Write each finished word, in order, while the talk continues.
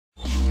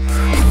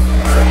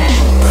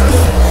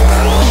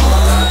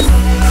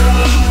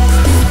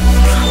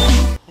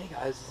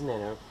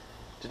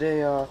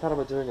today I thought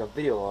about doing a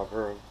video log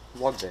or a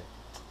vlog day.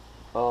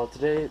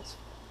 Today it's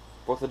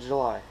 4th of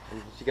July,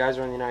 and if you guys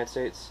are in the United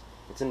States,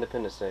 it's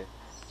Independence Day.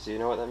 So you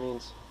know what that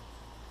means?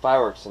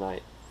 Fireworks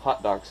tonight,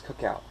 hot dogs,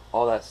 cookout,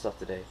 all that stuff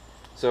today.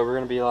 So we're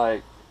gonna be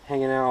like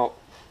hanging out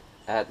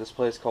at this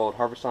place called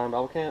Harvest Time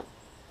Bible Camp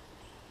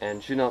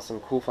and shooting out some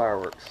cool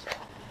fireworks.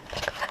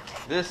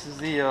 This is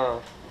the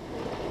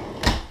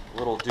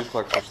little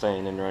duplex we're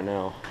staying in right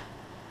now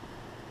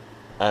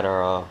at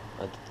our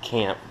at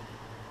camp.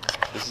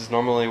 This is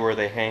normally where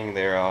they hang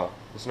their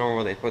this is normally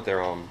where they put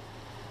their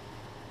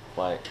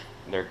like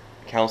their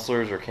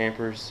counselors or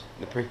campers,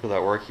 the people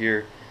that work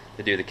here.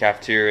 They do the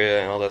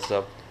cafeteria and all that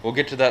stuff. We'll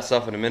get to that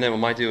stuff in a minute. We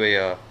might do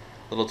a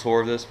little tour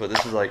of this, but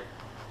this is like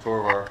a tour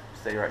of our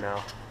stay right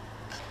now.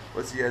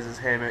 Wes, you guys, his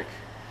hammock.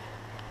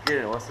 Get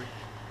in it, Wesley.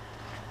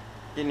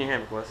 Get in your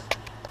hammock, Wes.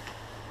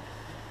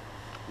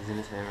 He's in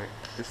his hammock.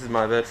 This is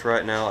my bed for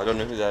right now. I don't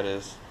know who that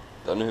is.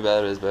 Don't know who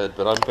that is bed,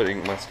 but I'm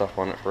putting my stuff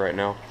on it for right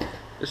now.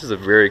 This is a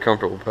very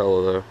comfortable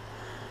pillow though.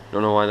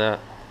 Don't know why that.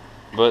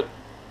 But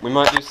we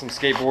might do some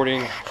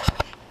skateboarding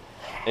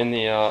in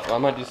the I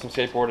might do some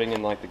skateboarding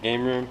in like the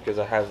game room because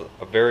it has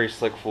a very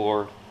slick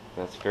floor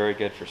that's very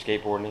good for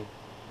skateboarding.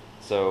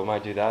 So we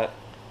might do that.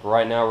 But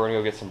right now we're gonna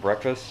go get some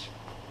breakfast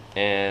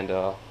and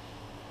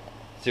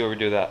see what we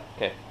do with that.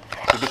 Okay.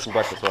 So get some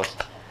breakfast, Wes.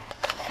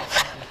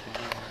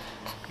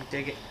 You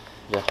take it?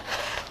 Yeah.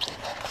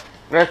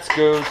 Let's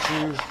go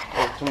to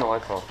turn the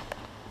lights off.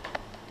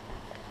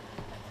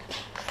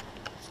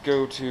 Let's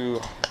go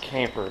to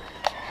camper.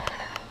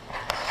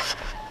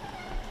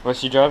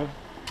 Wes, you driving?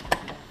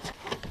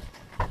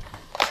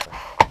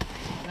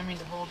 I mean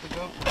to hold the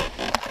GoPro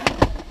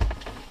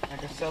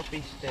like a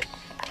selfie stick.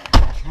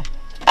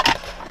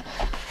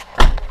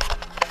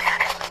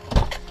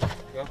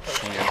 GoPro.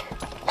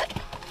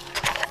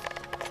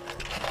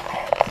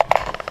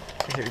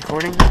 Is it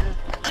recording?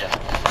 Yeah.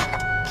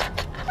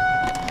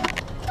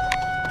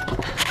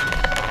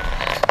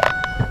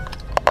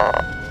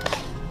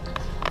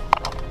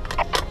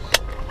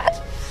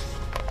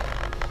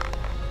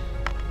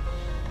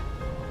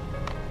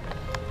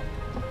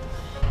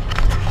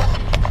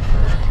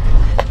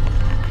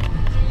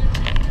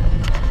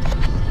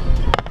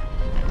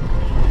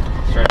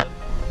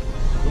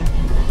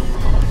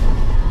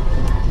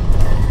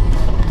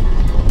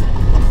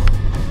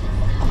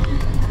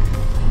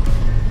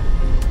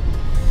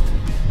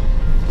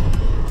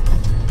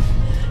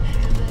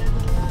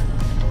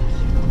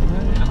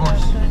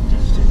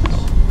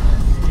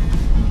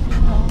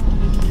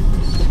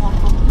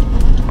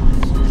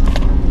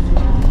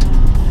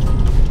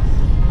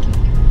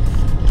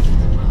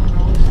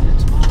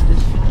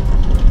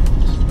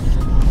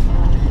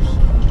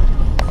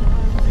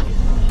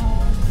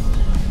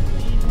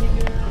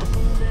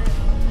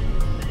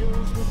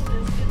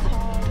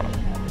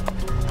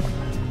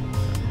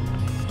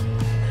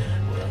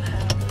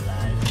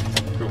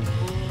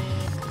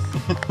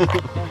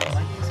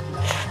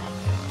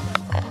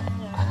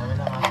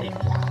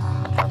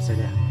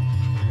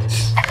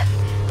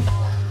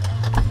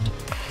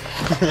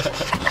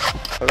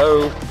 Hello.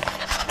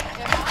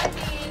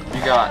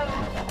 You got?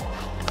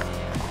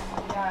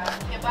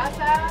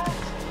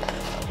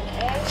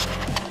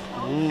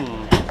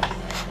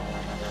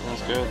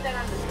 That's good.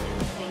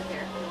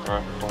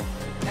 Alright, cool.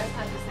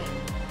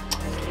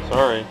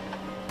 Sorry.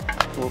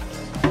 Whoops.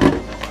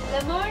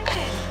 Good morning.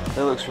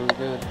 That looks really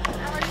good.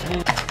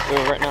 So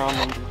right now I'm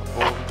gonna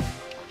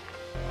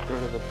go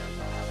to the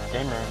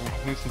game room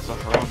and move some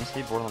stuff around the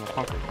skateboard on the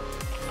concrete.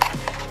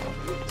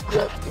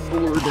 Grab the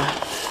board.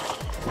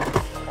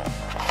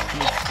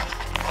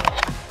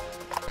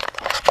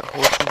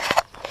 Horses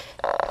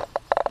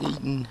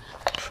eating.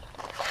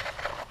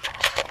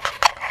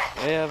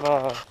 They have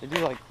they do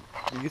like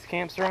youth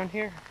camps around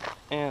here,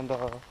 and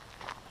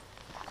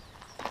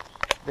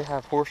they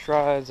have horse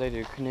rides, they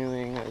do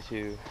canoeing, they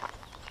do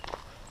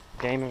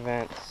game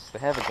events. They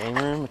have a game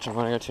room, which I'm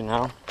gonna go to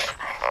now,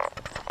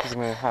 because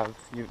I'm gonna have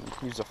you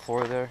use the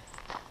floor there.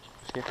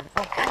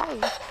 Oh,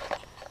 hi.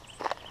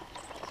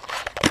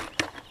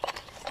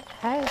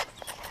 Hi.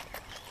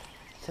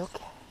 It's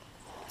okay.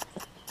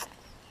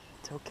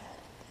 It's okay.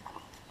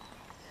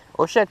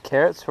 I wish I had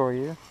carrots for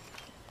you,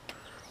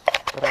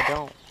 but I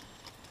don't.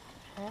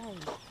 Hey.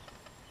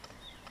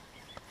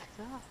 What's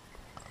up?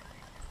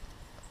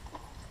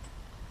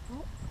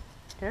 Oh,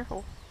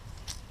 careful.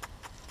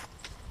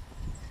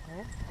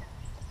 Okay.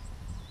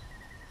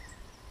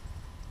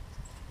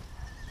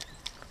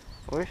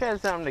 I wish I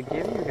had something to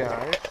give you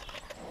guys.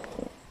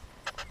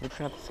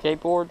 Looking at the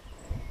skateboard.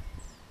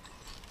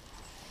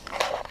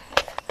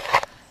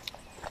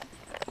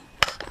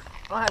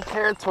 I don't have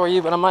carrots for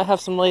you, but I might have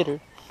some later.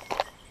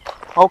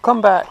 I'll come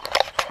back.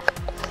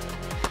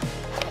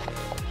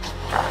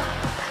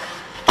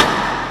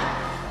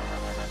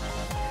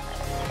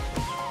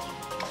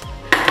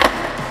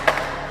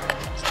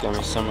 It's got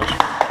me so much.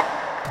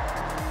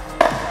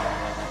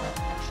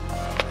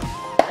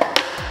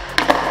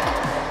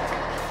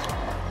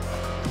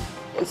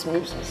 Let's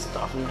move some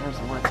stuff in here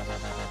somewhere.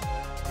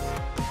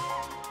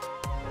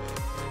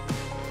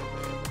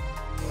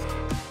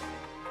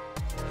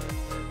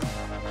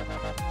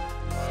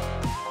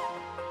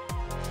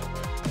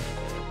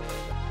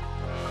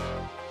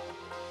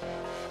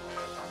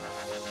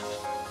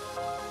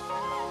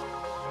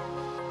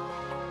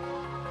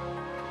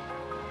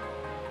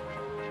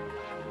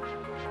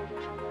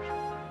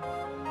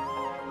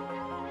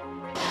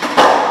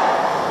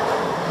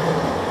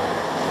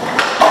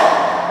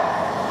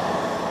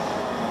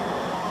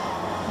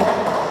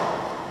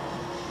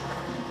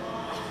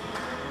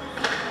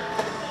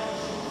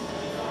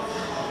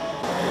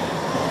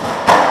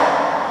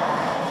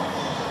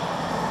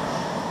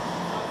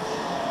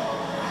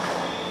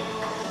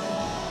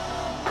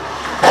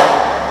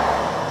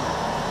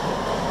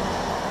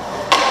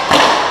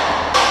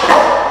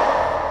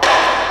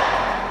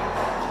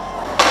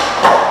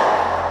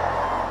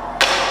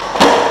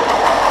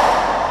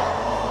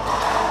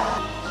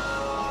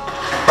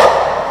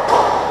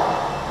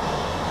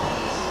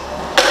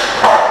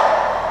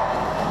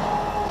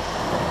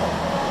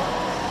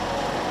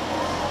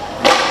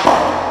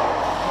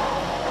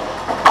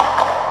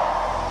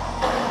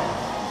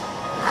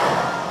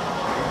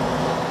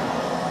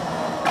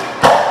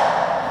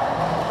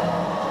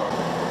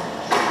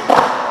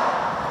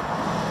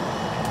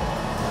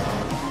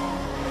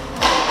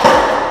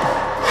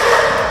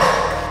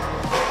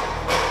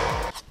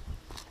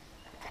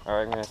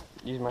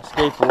 my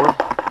skateboard.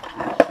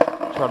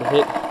 Try to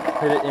hit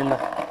it in the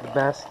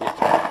basket.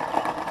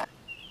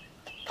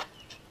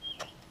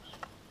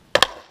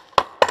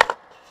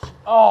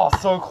 Oh,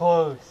 so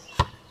close.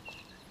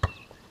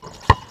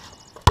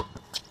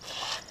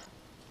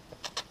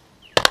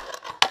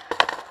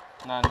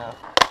 Not enough.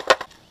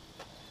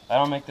 If I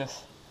don't make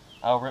this,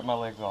 I'll rip my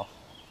legs off.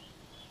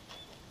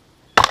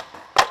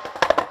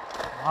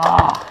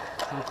 Ah,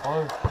 too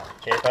close.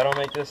 Okay, if I don't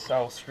make this,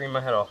 I'll scream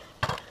my head off.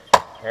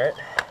 Alright.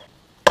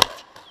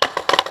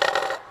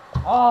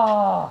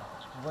 Ah,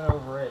 went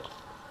over it.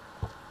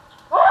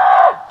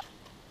 Ah!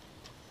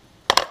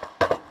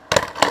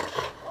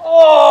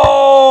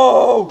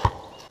 Oh!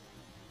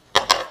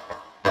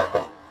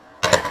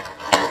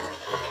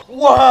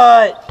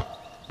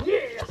 What?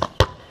 Yes!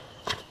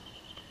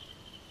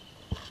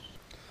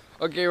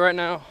 Okay, right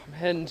now I'm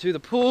heading to the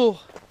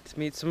pool to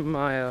meet some of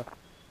my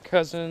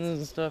cousins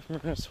and stuff. We're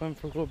gonna swim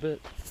for a little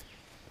bit.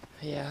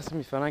 Yeah, it's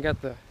gonna be fun. I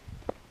got the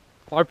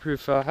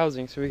waterproof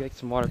housing, so we got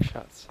some water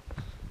shots.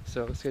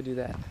 So let's go do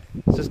that.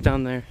 It's just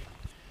down there.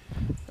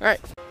 All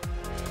right.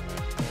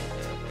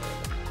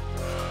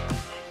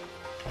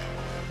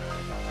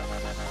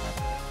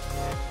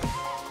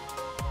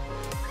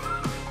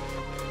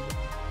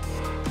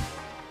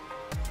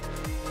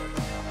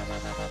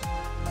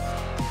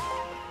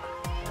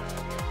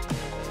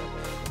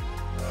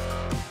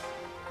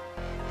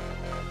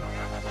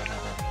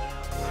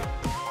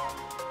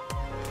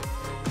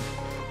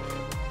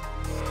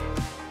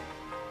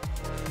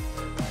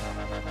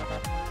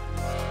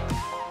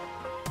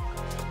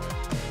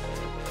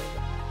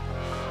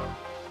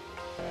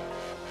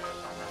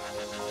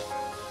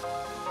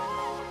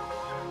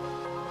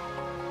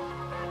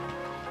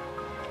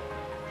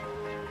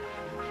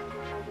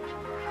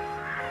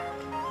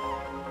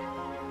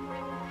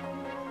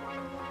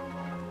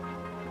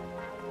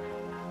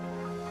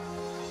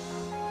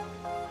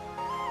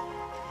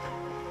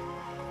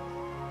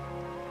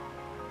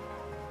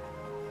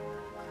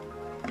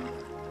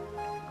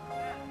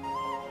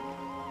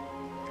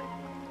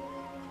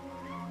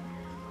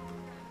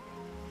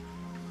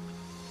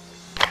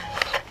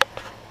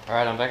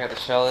 Alright, I'm back at the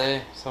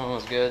chalet. Something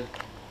was good.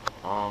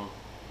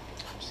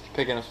 Just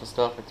picking up some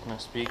stuff, like my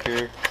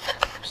speaker,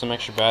 some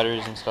extra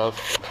batteries and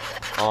stuff.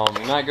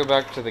 We might go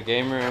back to the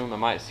game room. I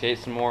might skate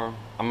some more.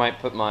 I might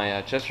put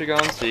my chest rig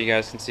on so you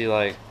guys can see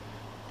like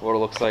what it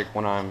looks like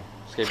when I'm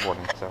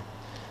skateboarding. So,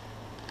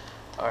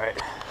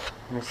 alright,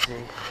 let me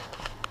see.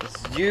 This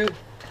is you.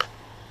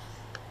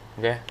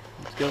 Okay,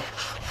 let's go.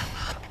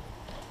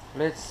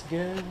 Let's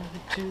go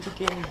to the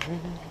game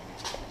room.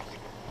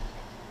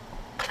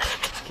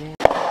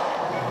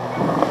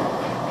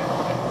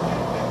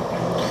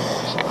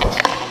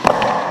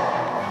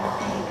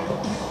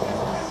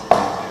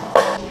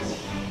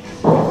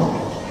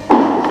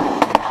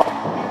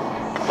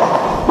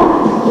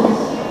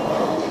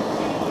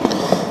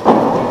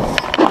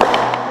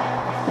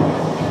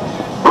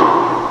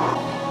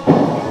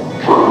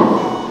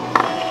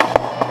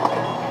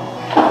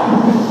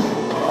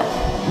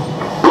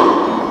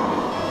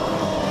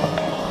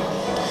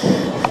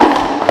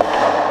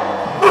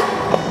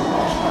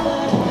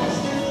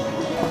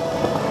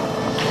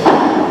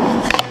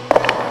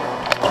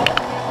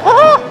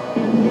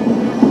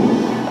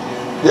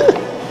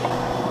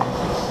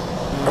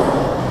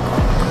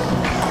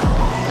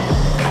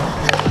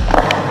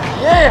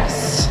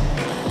 Yes!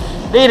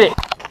 Did it!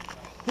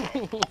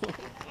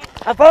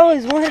 I've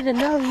always wanted to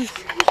know these.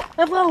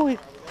 I've always.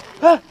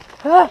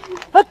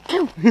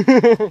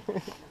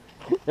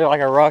 They're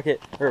like a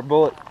rocket or a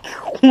bullet.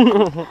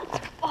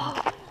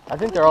 I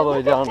think they're all the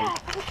way down.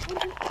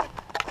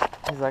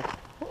 He's like,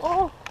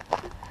 oh.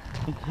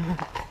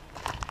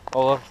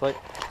 Olaf's like,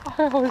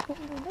 I always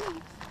wanted to know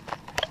these.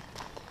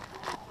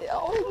 It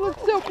always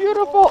looks so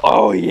beautiful.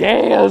 Oh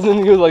yes! And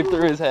he goes like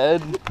through his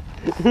head.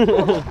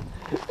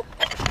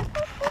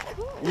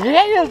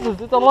 Yes,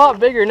 it's a lot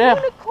bigger now.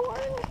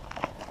 Unicorn.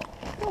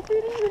 Go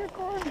feed a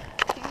unicorn.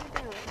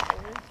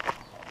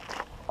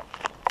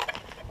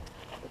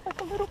 It's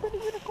like a little bitty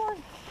unicorn.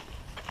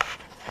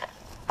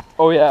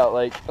 Oh yeah,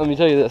 like let me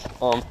tell you this.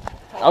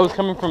 I was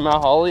coming from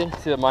Mount Holly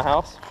to my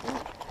house,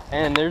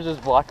 and there's this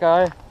black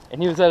guy,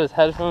 and he was at his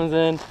headphones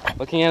in,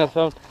 looking at his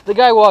phone. The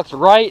guy walks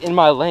right in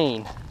my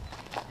lane,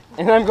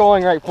 and I'm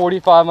going like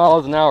 45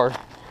 miles an hour.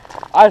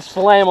 I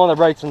slam on the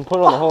brakes and put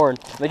on the horn.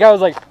 The guy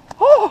was like,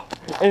 oh!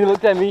 And he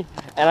looked at me,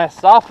 and I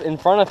stopped in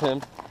front of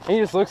him, and he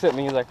just looks at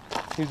me. He's like,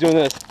 he's doing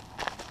this.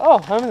 Oh,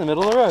 I'm in the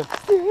middle of the road.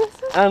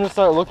 Seriously? And I'm just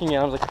start looking at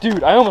him. I was like,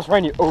 dude, I almost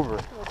ran you over.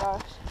 Oh my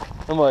gosh.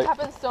 I'm like, It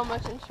happens so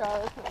much in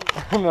Charlotte.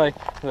 I'm like,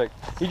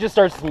 he just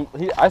starts.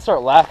 I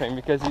start laughing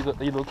because he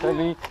looks at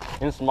me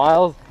and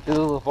smiles. It's a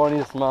little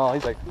funny smile.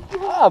 He's like,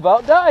 I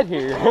about died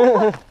here.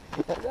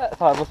 That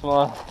type of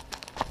smile.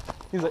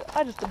 He's like,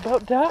 I just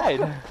about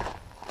died.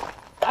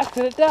 I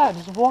could have died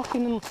just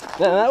walking in.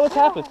 That what's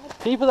happened.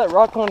 People that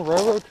rock on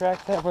railroad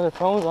tracks have their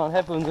phones on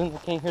headphones and they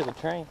can't hear the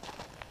train,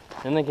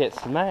 and they get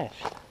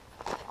smashed.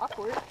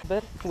 Awkward.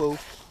 But whoa.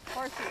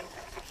 Horsey.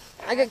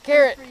 I got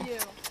carrot. For you. I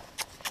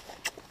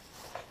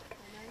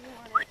know you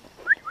want it.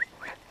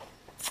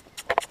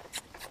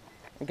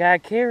 I got a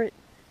carrot.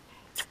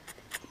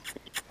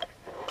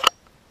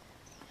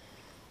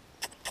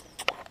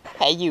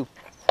 Hey, you.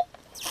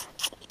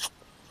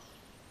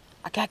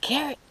 I got a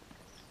carrot.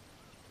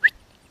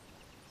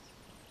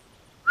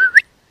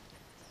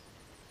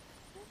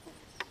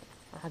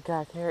 I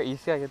got a carrot. You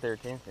just gotta get their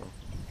attention.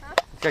 Huh?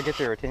 You just gotta get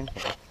their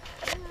attention.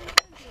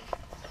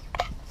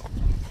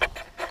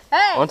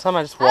 Hey! One time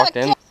I just walked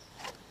in. I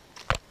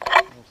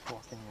just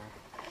walked in there.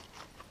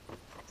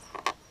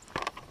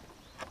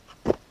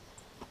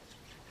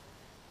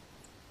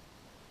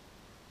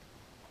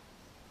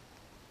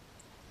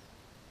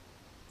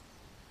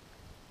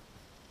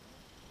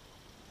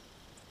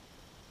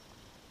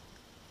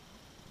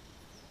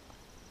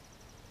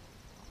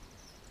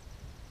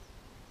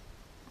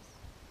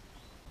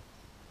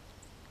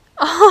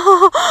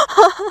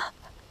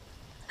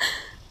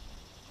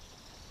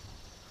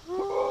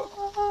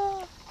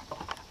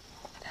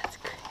 That's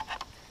great.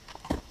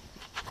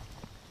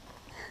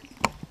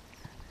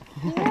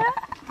 Yeah.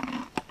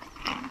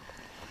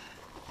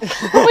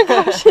 Oh my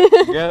gosh.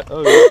 Yeah,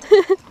 oh yeah.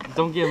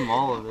 Don't give them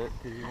all of it,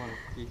 because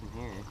you can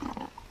hear it.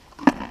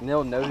 And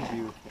they'll nose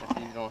you if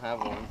you don't have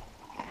one.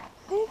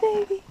 Hey,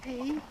 baby.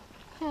 Hey.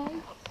 Hey.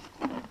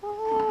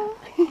 Oh.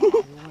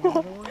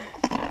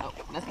 Oh,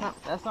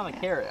 that's not a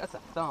carrot, that's a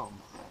thumb.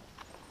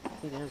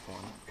 See, there's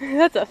one.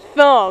 That's a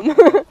thumb.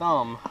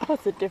 Thumb.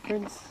 What's the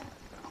difference?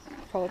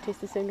 Probably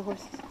tastes the same to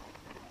horses.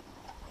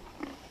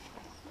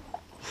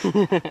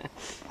 You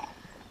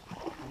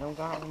don't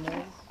got one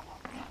there?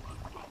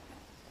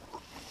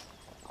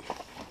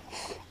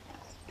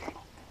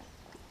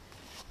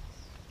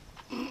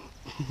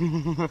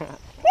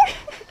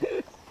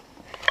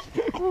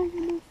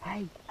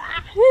 Hey.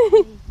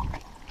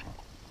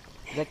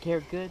 Is that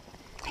carrot good?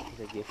 He's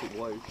like, yes it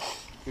was.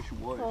 Yes it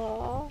was.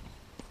 Aww.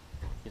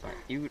 He's like,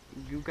 you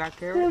got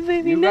carrot? Oh,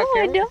 baby, you no, got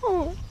I carrot?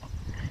 don't.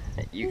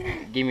 Hey, you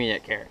give me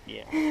that carrot,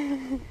 yeah.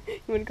 You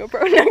want to go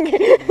pro nugget?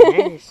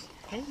 Yes.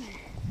 Hey.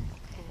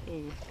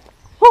 Hey.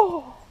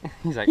 Oh.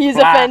 He's like, He's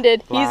fly,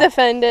 offended. fly, He's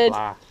offended.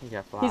 fly. You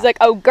got fly. He's like,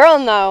 oh, girl,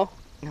 no.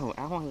 no,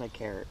 I want the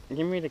carrot.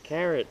 Give me the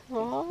carrot.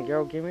 Aw.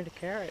 Girl, give me the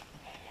carrot.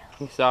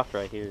 He's soft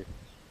right here.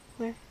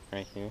 Where?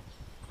 Right here.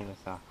 He's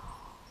soft.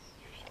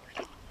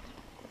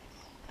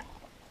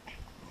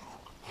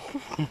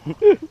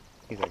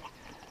 He's like,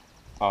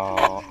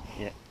 oh,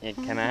 yeah,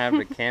 can I have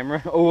the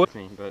camera? Oh,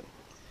 me, but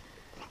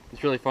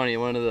it's really funny.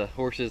 One of the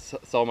horses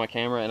saw my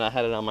camera and I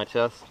had it on my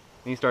chest.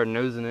 And he started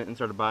nosing it and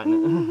started biting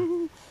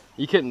it.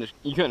 You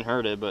couldn't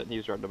hurt it, but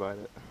he started to bite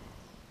it.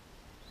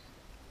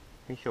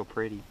 He's so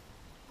pretty.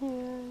 Yeah.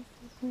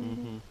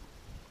 Mhm.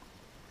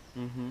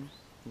 Mhm.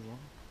 Yeah.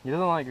 He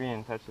doesn't like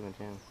being touched in the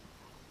chin.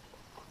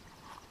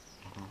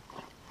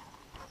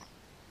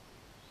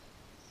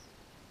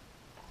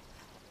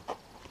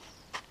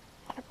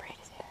 Gotta braid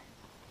his hair.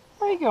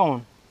 Where are you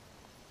going?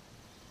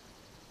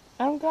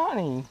 I don't got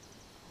any.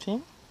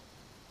 See?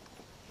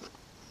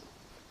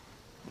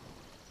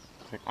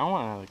 It's like, I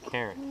want another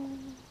carrot.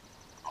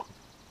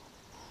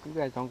 You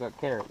guys don't got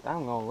carrots.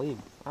 I'm gonna leave.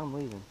 I'm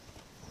leaving.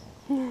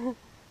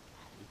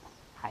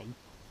 Hi.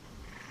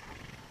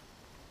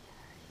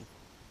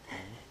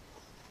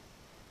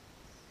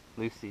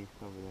 Lucy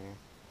over there.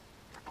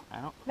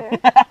 I don't.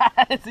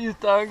 There? See his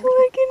tongue. Oh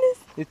my goodness.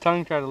 His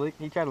tongue tried to lick.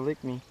 He tried to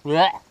lick me.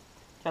 Blech.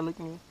 Tried to lick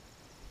me.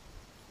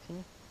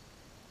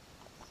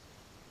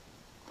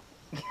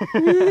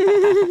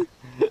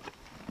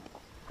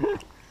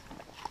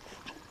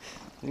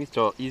 He's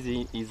still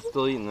easy. He's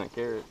still eating that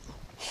carrot.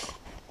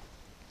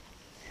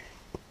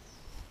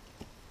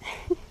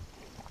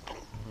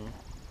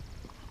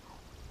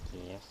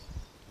 Yes,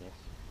 yes.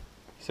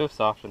 So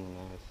soft in the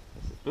nose.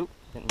 This is, oop,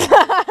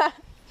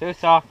 so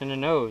soft in the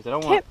nose. I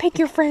don't want. Can't pick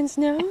your friend's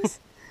nose.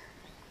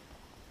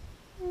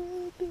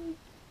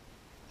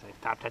 Like,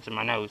 stop touching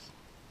my nose.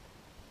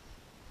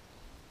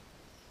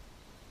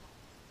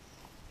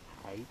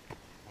 Hey,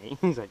 hey.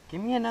 He's like,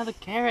 give me another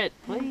carrot,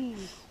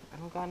 please. I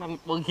don't got enough.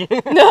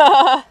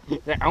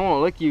 He's like, I want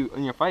to lick you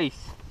in your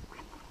face.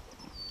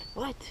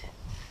 What?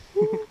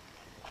 You're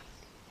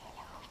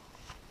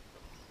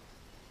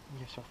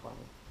so funny.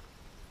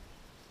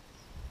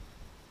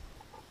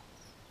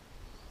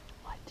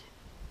 What?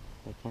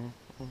 They can't.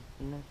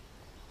 No.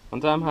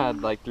 One time I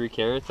had like 3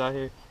 carrots out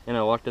here, and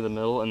I walked to the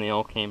middle, and they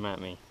all came at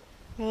me.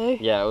 Really?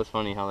 Yeah, it was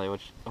funny how they would.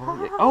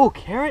 Oh,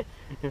 carrot!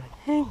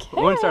 Carrot.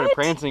 One started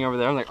prancing over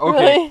there. I'm like,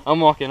 okay, Really?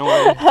 I'm walking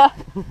away.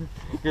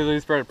 Because they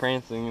started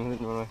prancing and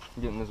didn't want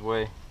to get in his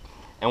way.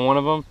 And one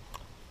of them,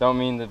 don't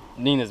mean that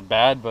Nina's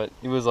bad, but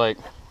he was like,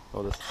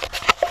 oh, this.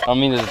 I don't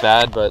mean this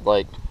bad, but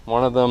like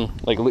one of them,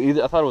 like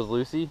I thought it was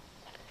Lucy.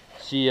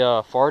 She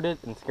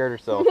farted and scared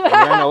herself and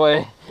ran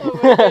away. Oh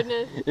my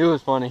goodness. It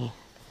was funny.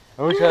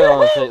 I wish I had it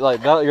on tape.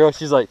 Like that girl,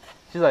 she's like,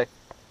 "Beep,"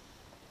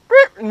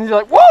 and he's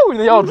like, whoa, and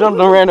they all jumped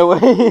and ran away.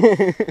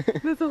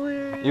 That's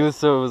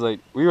hilarious. It was like,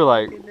 we were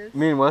like, Goodness.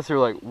 me and Wesley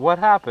were like, what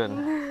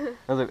happened?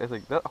 I was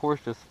like, that horse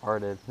just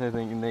farted.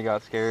 And they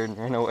got scared and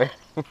ran away.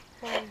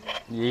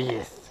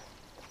 Yes.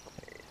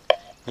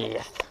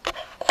 Yes.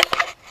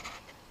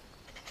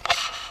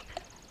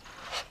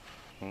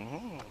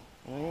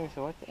 You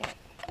should like it.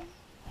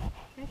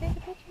 Can I take a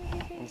picture of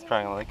you? He's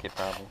probably gonna like it,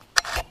 probably.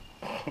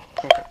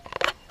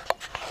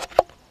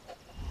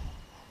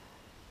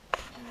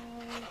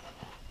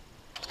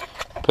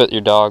 Put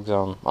your dogs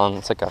on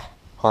it's like a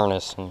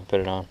harness, and you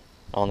put it on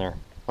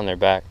their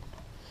back.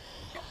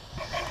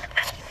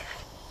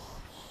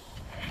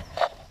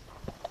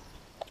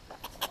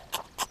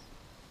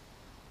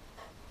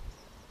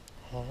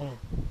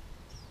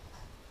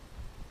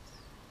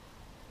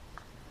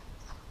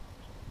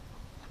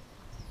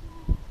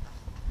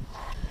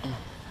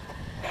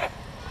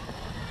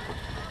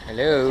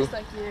 Hello. Just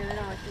like you, they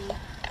don't like you.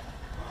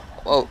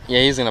 Oh,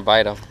 yeah, he's gonna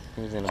bite him.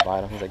 He's gonna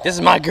bite him. He's like, this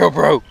is my girl,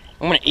 bro.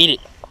 I'm gonna eat it.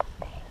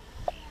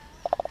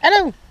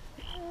 Hello.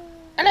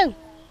 Hello.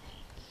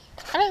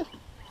 Hello.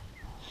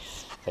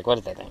 It's like, what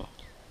is that thing?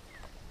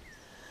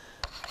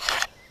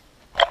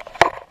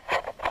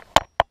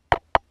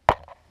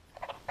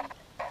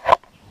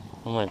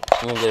 I'm gonna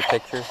get a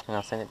picture and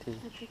I'll send it to you.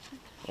 A picture?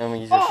 And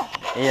we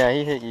just, yeah,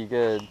 he hit you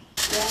good.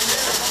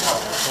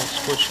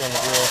 Squish on the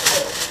grill.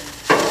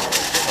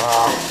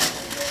 Wow.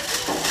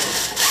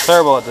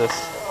 Terrible at this.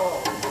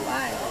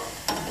 Why?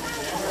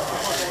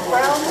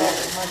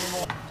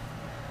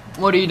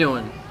 What are you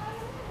doing? You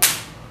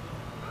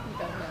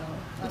don't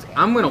know. Okay.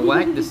 I'm gonna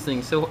whack this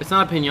thing so it's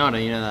not a pinata,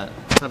 you know that.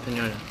 It's not a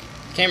pinata.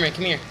 Cameron,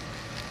 come here.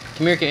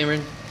 Come here,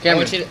 Cameron. I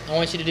Cameron.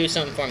 want you to do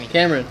something for me.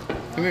 Cameron.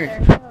 Come here.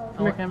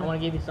 Come here, Cameron. I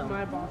want to give you something.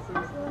 My bosses.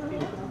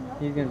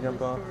 He's gonna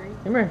jump off.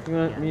 Come here. You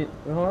want me?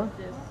 Hold on.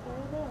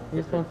 He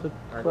just wants to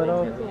sweat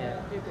off.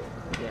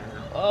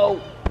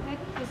 Oh.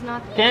 It's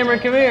not Cameron,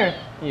 come here.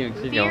 You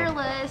keep going.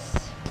 fearless.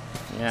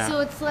 Yeah. So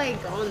it's like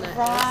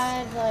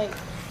rod, like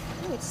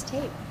oh, it's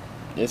tape.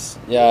 It's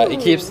yeah.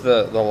 It keeps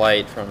the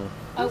light from.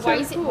 Oh, why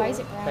is it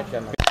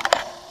brown?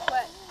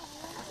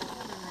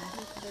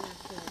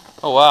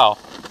 Oh wow.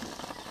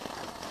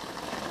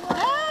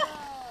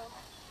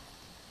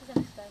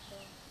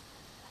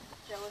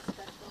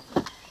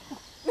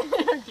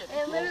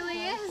 It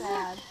literally is.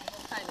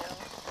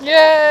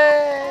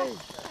 Yay!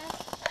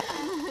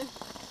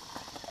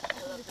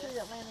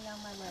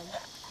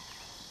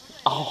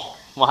 Oh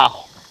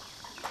wow.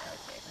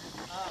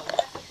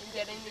 I'm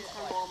getting these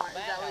from Walmart. Is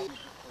that what you...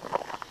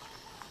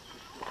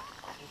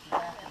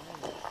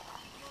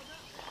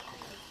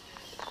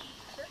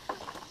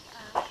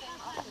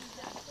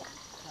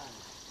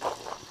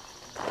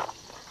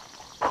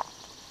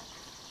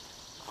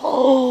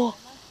 Oh.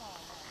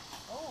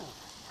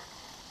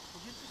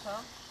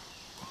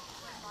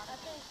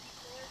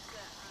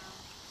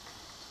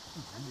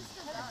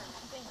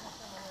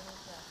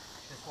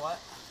 What?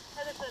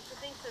 I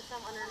think there's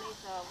some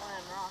underneath one of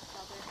them rocks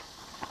out there.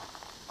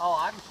 Oh,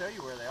 I can show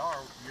you where they are.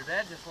 Your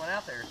dad just went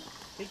out there.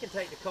 He can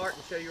take the cart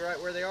and show you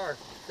right where they are.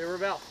 There were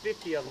about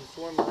 50 of them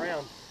swimming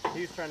around.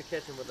 He was trying to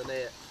catch them with a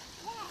net.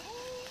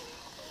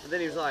 And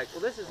then he was like,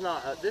 well, this is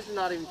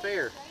not even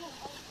fair.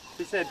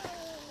 He said,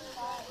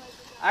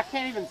 I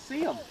can't even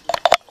see them.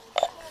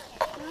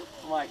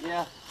 I'm like,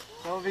 yeah,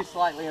 that would be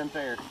slightly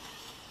unfair.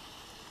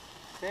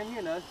 Sam,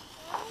 you know.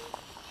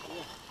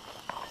 Yeah.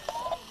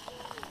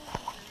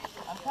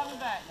 I'm coming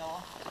back,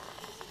 Noah.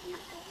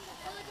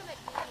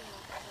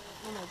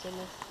 Oh my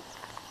goodness.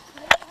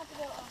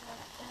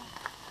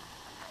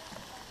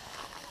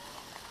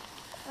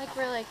 Like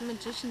we're like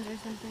magicians or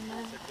something.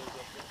 No?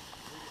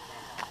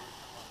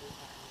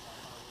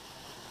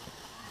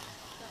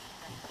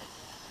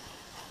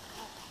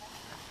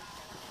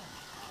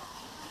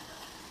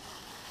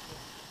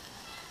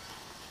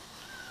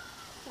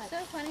 So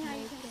funny how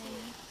you can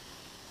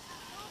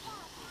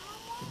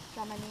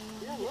draw my name.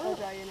 I'll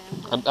draw your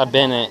name. I've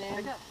been it.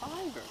 They got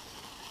fiber.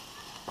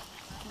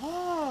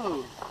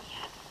 Whoa.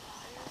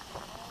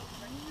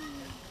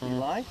 You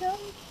like them?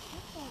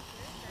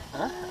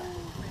 Huh?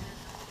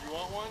 You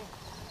want one?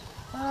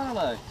 I don't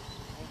know.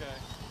 Okay.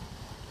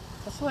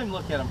 Let's let him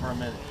look at them for a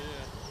minute.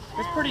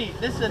 Yeah. It's pretty,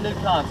 this is a new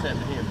concept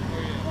to him. Oh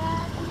yeah.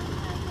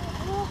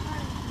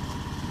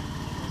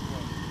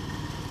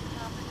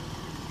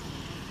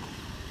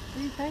 What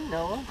do you think,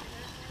 Noah?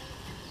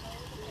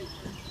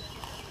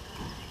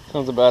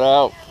 Sounds about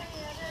out.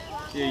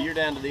 Yeah, you're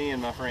down to the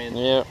end, my friend.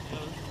 Yep.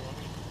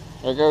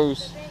 There it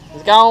goes.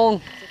 It's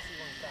gone.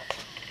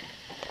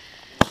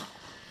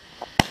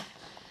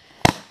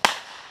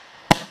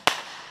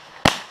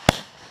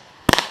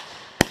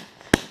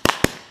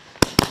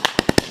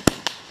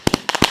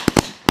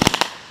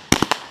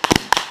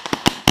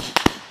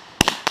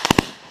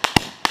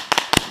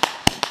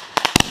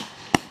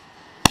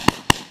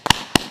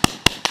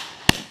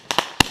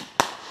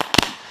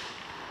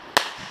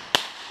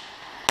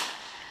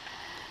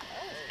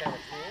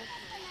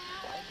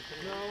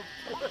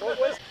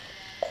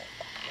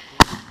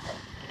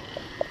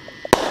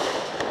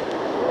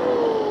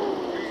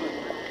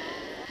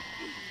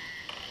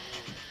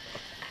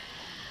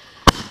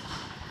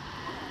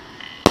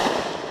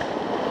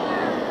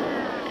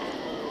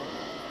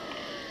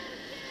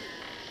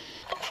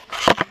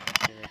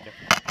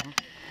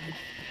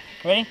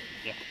 Ready?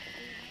 Yeah.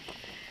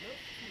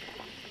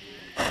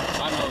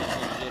 I know it's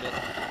gonna get it.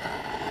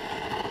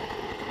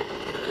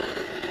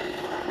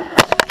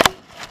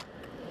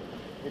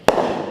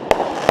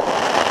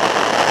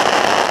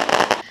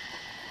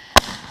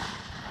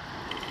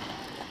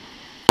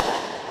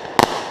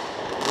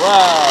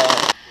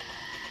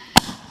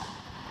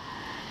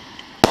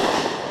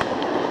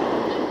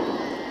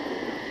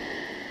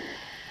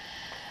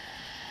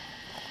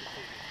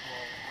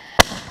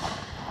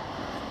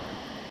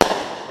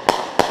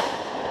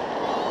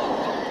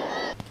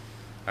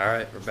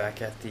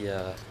 back at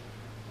the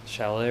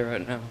chalet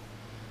right now,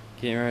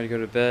 getting ready to go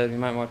to bed. We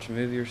might watch a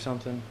movie or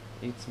something,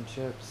 eat some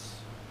chips,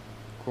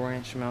 Cool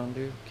Ranch Mountain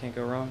Dew, can't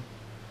go wrong.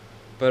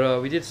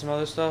 But we did some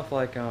other stuff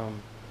like you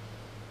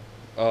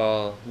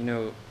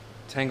know,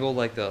 tangled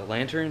like the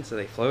lanterns so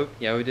they float.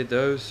 Yeah, we did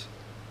those.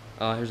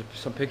 Here's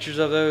some pictures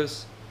of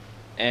those,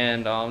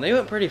 and they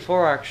went pretty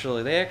far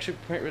actually. They actually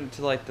went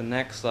into like the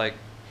next like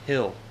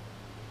hill,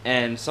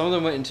 and some of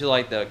them went into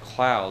like the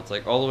clouds,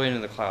 like all the way into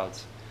the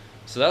clouds.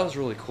 So that was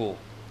really cool.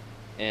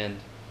 And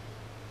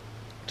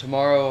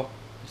tomorrow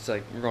it's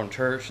like we're going to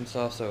church and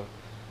stuff, so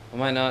I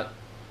might not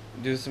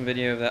do some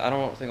video of that. I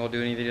don't think I'll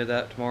do any video of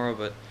that tomorrow,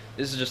 but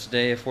this is just a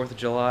day of 4th of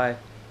July.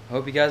 I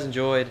hope you guys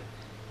enjoyed.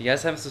 If you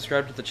guys haven't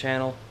subscribed to the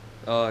channel,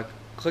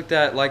 click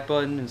that like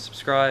button and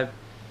subscribe.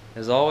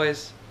 As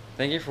always,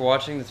 thank you for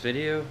watching this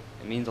video.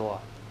 It means a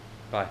lot.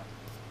 Bye.